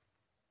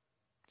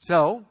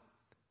 So,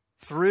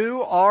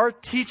 through our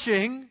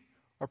teaching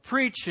or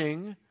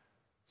preaching,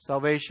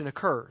 salvation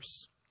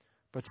occurs.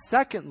 But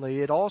secondly,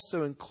 it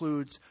also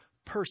includes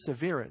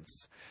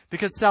perseverance.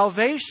 Because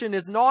salvation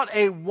is not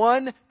a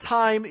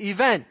one-time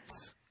event.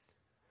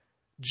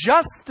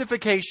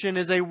 Justification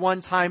is a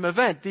one-time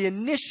event, the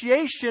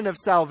initiation of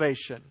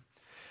salvation.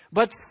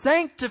 But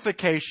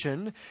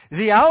sanctification,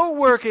 the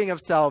outworking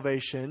of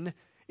salvation,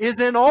 is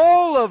an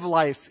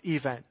all-of-life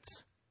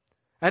event.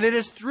 And it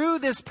is through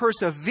this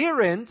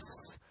perseverance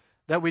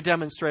that we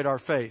demonstrate our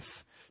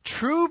faith.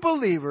 True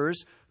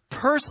believers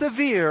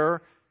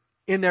persevere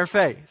in their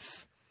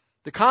faith.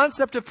 The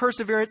concept of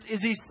perseverance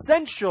is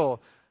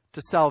essential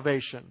to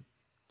salvation.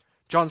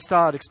 John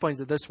Stott explains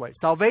it this way.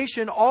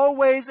 Salvation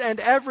always and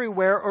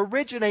everywhere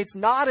originates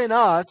not in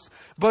us,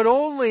 but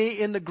only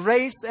in the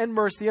grace and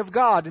mercy of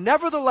God.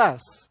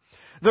 Nevertheless,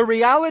 the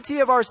reality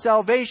of our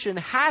salvation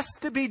has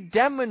to be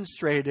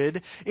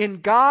demonstrated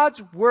in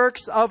God's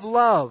works of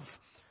love.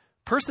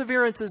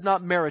 Perseverance is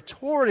not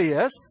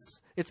meritorious.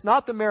 It's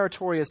not the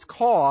meritorious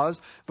cause,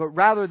 but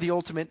rather the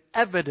ultimate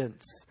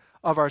evidence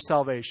of our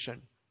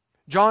salvation.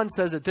 John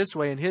says it this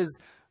way in his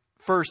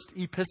first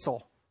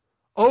epistle.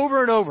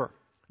 Over and over.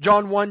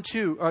 John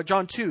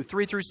 2,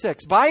 3 through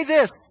 6. By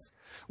this,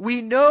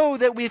 we know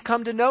that we've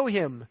come to know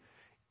him,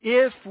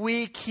 if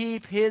we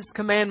keep his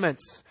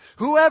commandments.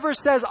 Whoever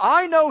says,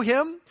 I know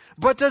him,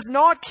 but does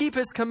not keep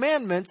his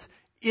commandments,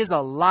 is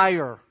a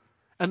liar,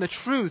 and the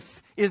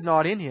truth is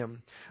not in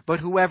him.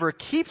 But whoever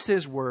keeps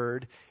his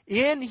word,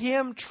 in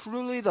him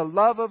truly the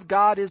love of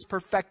God is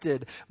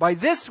perfected. By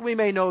this we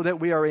may know that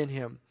we are in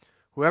him.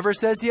 Whoever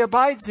says he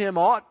abides him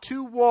ought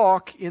to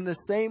walk in the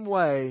same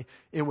way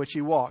in which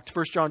he walked.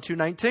 1 John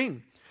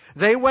 2:19.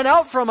 They went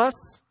out from us,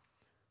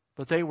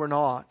 but they were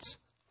not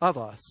of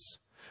us.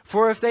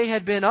 For if they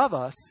had been of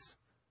us,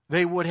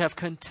 they would have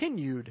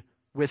continued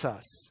with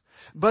us.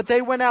 But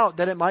they went out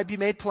that it might be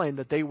made plain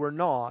that they were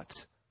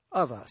not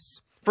of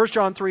us. 1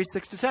 John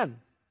 3:6-10.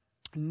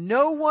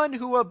 No one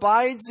who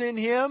abides in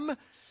him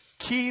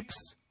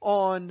keeps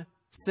on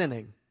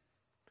sinning.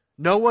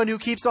 No one who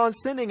keeps on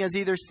sinning has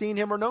either seen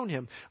him or known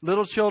him.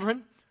 Little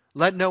children,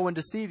 let no one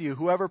deceive you.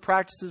 Whoever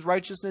practices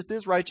righteousness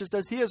is righteous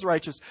as he is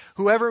righteous.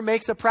 Whoever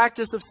makes a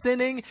practice of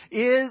sinning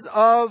is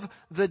of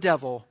the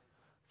devil.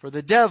 For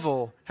the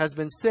devil has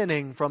been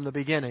sinning from the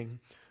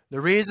beginning.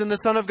 The reason the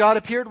Son of God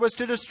appeared was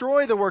to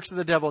destroy the works of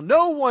the devil.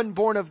 No one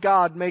born of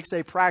God makes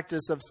a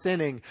practice of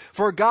sinning.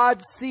 For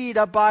God's seed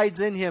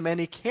abides in him,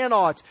 and he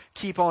cannot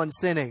keep on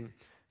sinning,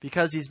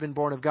 because he's been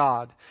born of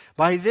God.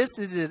 By this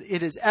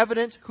it is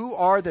evident who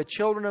are the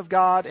children of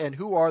God and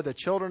who are the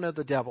children of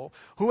the devil.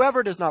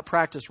 Whoever does not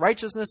practice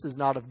righteousness is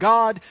not of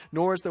God,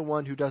 nor is the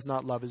one who does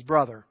not love his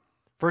brother.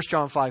 1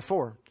 John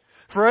 5:4.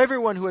 For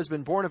everyone who has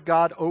been born of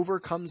God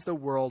overcomes the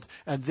world,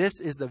 and this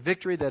is the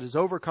victory that has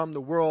overcome the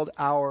world,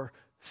 our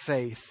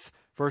faith.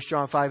 1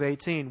 John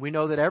 5:18. We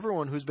know that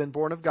everyone who's been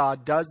born of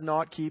God does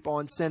not keep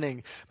on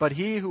sinning, but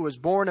he who is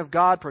born of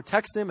God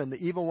protects him, and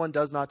the evil one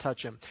does not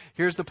touch him.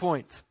 Here's the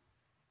point.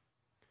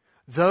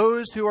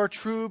 Those who are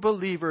true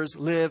believers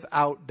live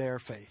out their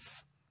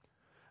faith.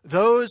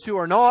 Those who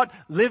are not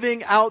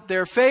living out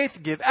their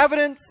faith give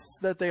evidence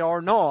that they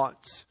are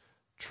not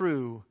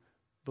true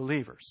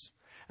believers.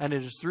 And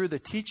it is through the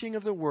teaching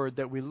of the Word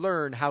that we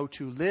learn how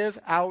to live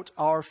out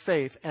our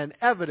faith and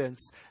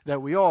evidence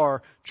that we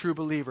are true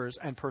believers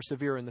and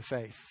persevere in the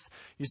faith.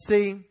 You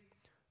see,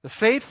 the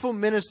faithful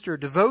minister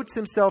devotes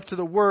himself to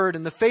the Word,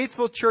 and the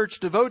faithful church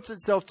devotes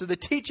itself to the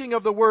teaching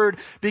of the Word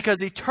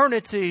because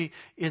eternity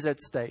is at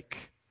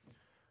stake.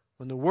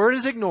 When the Word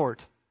is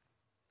ignored,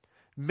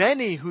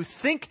 many who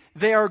think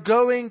they are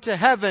going to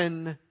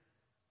heaven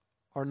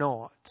are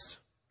not.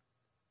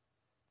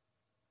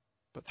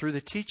 But through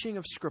the teaching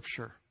of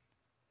Scripture,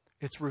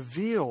 it's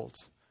revealed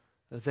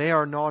that they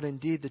are not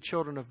indeed the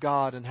children of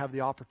God and have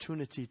the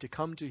opportunity to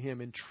come to Him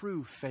in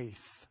true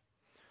faith.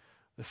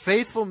 The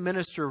faithful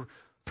minister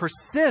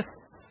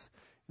persists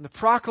in the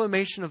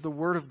proclamation of the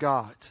Word of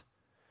God,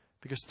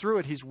 because through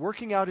it he's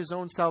working out his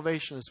own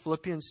salvation, as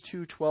Philippians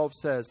 2:12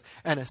 says,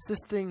 and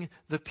assisting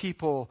the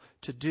people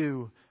to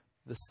do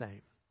the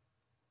same.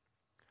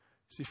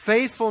 See,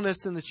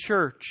 faithfulness in the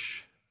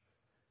church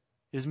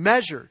is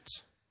measured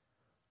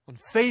on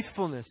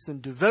faithfulness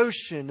and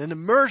devotion and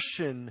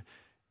immersion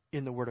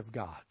in the Word of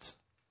God.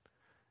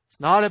 It's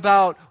not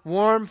about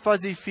warm,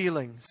 fuzzy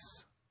feelings.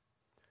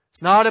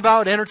 It's not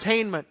about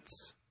entertainment.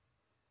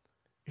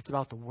 It's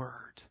about the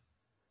Word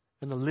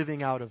and the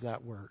living out of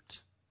that Word.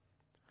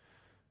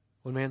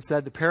 One man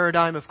said, the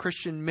paradigm of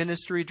Christian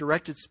ministry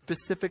directed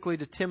specifically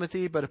to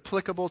Timothy, but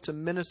applicable to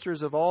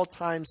ministers of all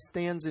times,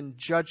 stands in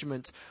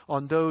judgment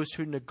on those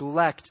who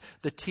neglect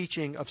the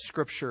teaching of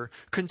Scripture,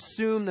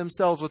 consume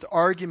themselves with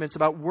arguments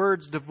about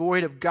words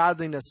devoid of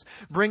godliness,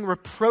 bring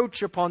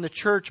reproach upon the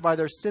church by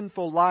their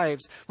sinful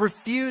lives,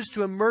 refuse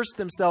to immerse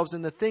themselves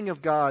in the thing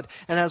of God,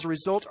 and as a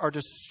result are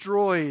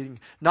destroying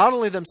not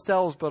only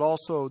themselves, but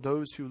also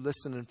those who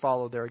listen and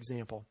follow their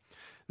example.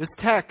 This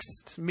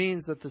text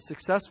means that the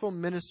successful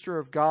minister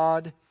of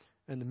God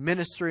and the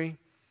ministry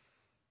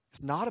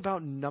is not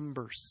about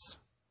numbers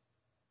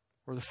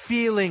or the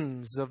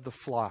feelings of the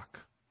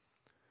flock.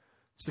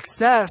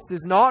 Success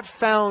is not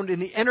found in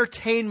the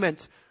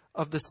entertainment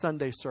of the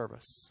Sunday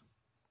service.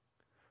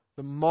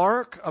 The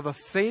mark of a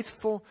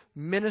faithful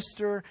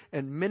minister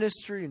and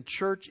ministry in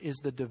church is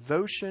the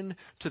devotion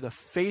to the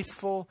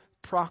faithful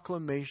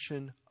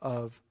proclamation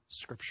of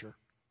Scripture,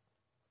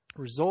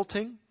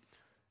 resulting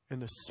in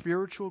the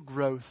spiritual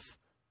growth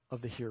of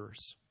the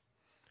hearers.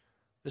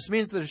 This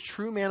means that a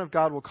true man of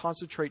God will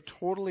concentrate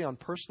totally on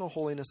personal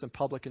holiness and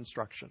public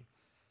instruction.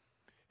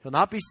 He'll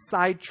not be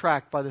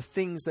sidetracked by the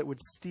things that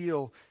would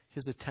steal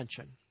his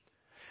attention.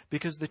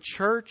 Because the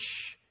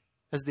church,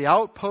 as the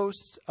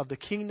outpost of the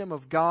kingdom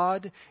of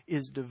God,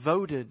 is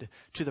devoted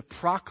to the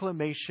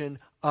proclamation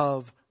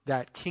of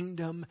that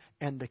kingdom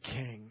and the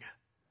king,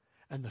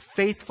 and the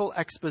faithful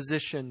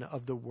exposition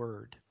of the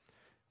word.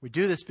 We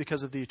do this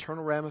because of the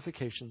eternal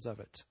ramifications of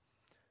it.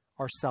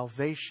 Our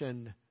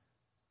salvation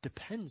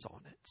depends on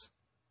it.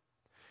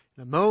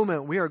 In a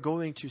moment, we are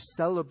going to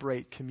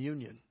celebrate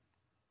communion.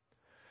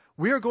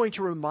 We are going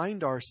to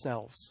remind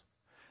ourselves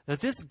that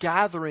this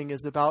gathering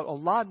is about a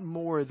lot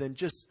more than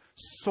just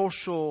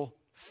social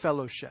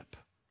fellowship.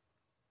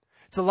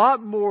 It's a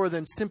lot more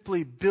than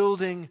simply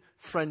building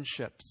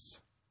friendships.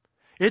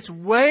 It's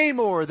way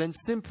more than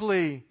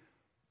simply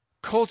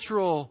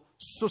cultural,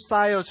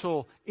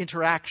 societal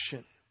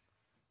interaction.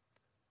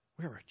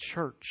 We are a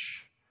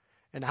church,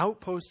 an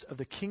outpost of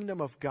the kingdom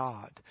of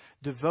God,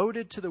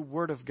 devoted to the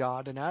Word of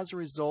God, and as a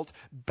result,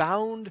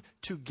 bound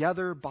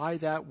together by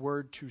that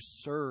Word to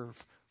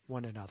serve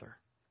one another.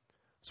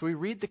 So we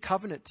read the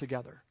covenant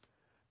together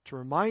to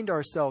remind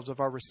ourselves of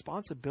our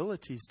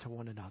responsibilities to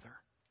one another.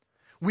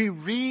 We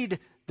read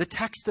the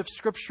text of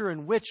Scripture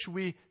in which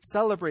we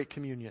celebrate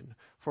communion,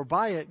 for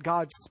by it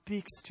God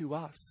speaks to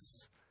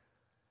us.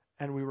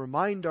 And we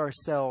remind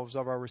ourselves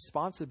of our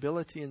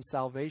responsibility in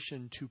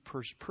salvation to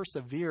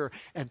persevere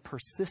and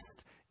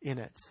persist in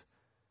it,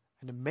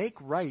 and to make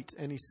right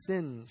any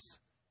sins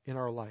in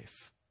our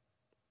life.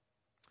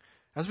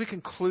 As we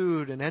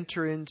conclude and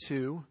enter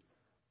into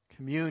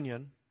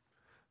communion,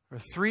 there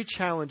are 3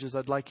 challenges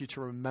I'd like you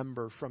to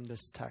remember from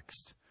this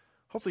text.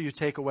 Hopefully you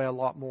take away a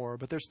lot more,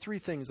 but there's 3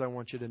 things I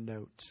want you to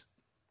note.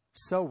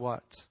 So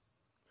what?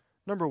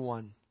 Number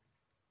 1,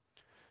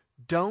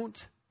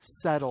 don't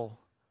settle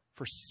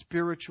for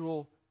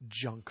spiritual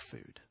junk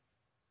food.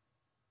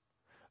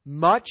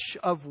 Much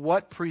of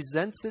what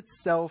presents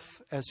itself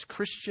as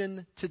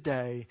Christian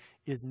today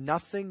is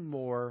nothing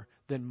more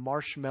than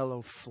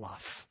marshmallow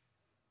fluff.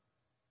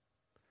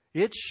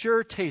 It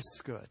sure tastes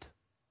good,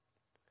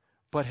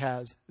 but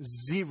has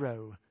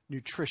 0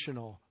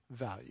 nutritional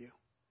value.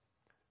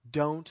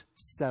 Don't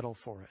settle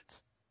for it.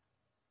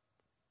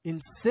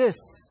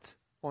 Insist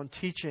on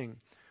teaching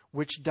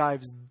which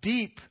dives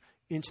deep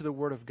into the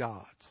Word of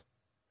God.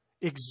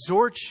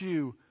 Exhorts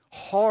you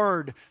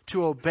hard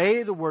to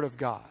obey the Word of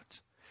God,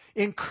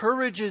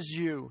 encourages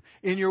you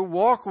in your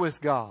walk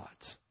with God,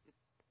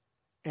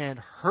 and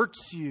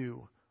hurts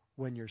you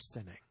when you're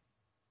sinning.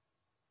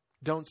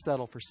 Don't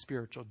settle for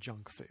spiritual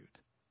junk food.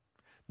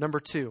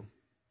 Number 2,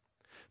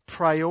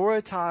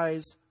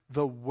 prioritize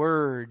the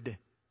Word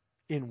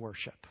in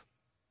worship.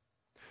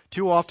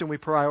 Too often we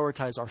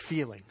prioritize our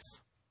feelings.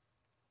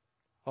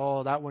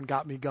 Oh, that one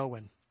got me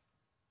going.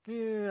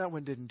 Yeah, that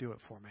one didn't do it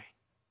for me.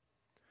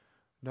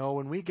 No,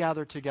 when we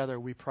gather together,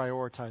 we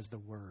prioritize the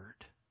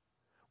Word.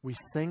 We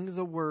sing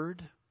the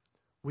Word.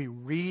 We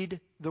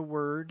read the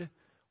Word.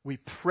 We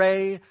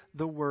pray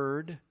the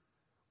Word.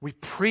 We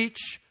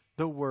preach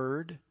the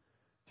Word.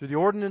 Through the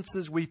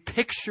ordinances, we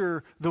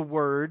picture the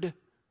Word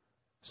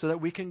so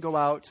that we can go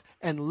out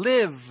and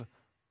live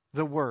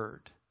the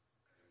Word.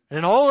 And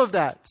in all of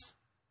that,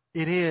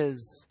 it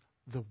is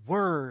the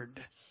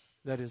Word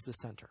that is the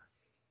center.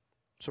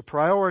 So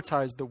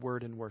prioritize the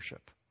Word in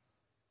worship.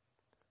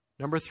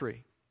 Number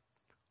 3,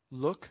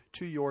 look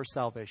to your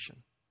salvation.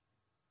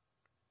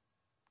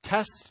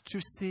 Test to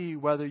see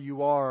whether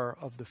you are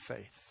of the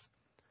faith.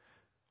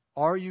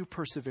 Are you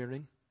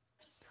persevering?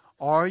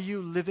 Are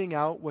you living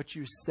out what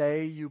you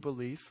say you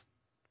believe?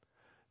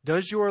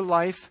 Does your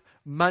life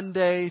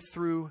Monday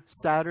through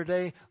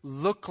Saturday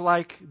look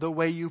like the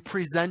way you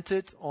present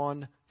it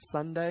on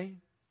Sunday?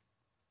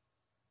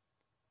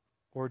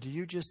 Or do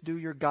you just do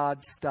your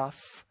God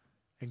stuff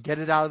and get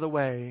it out of the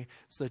way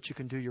so that you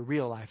can do your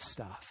real life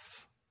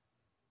stuff?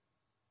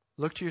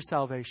 Look to your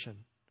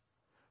salvation.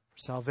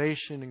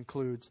 Salvation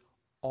includes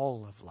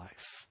all of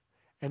life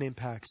and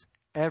impacts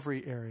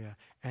every area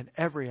and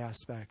every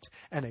aspect,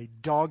 and a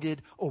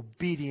dogged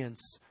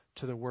obedience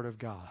to the Word of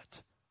God,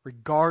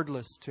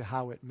 regardless to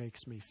how it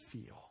makes me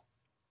feel.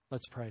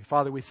 Let's pray.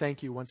 Father, we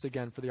thank you once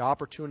again for the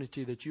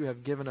opportunity that you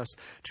have given us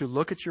to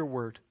look at your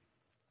Word.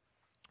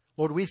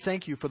 Lord, we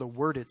thank you for the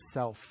Word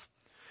itself,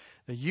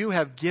 that you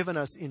have given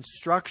us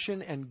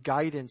instruction and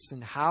guidance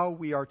in how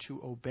we are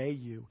to obey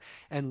you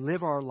and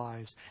live our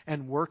lives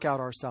and work out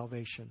our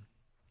salvation.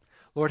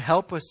 Lord,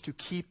 help us to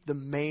keep the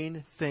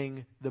main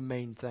thing,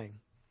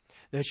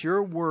 that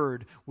your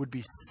Word would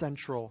be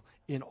central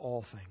in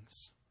all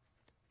things,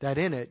 that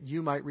in it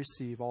you might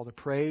receive all the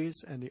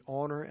praise and the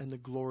honor and the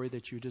glory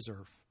that you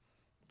deserve.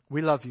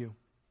 We love you.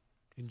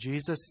 In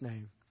Jesus'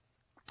 name,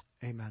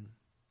 amen.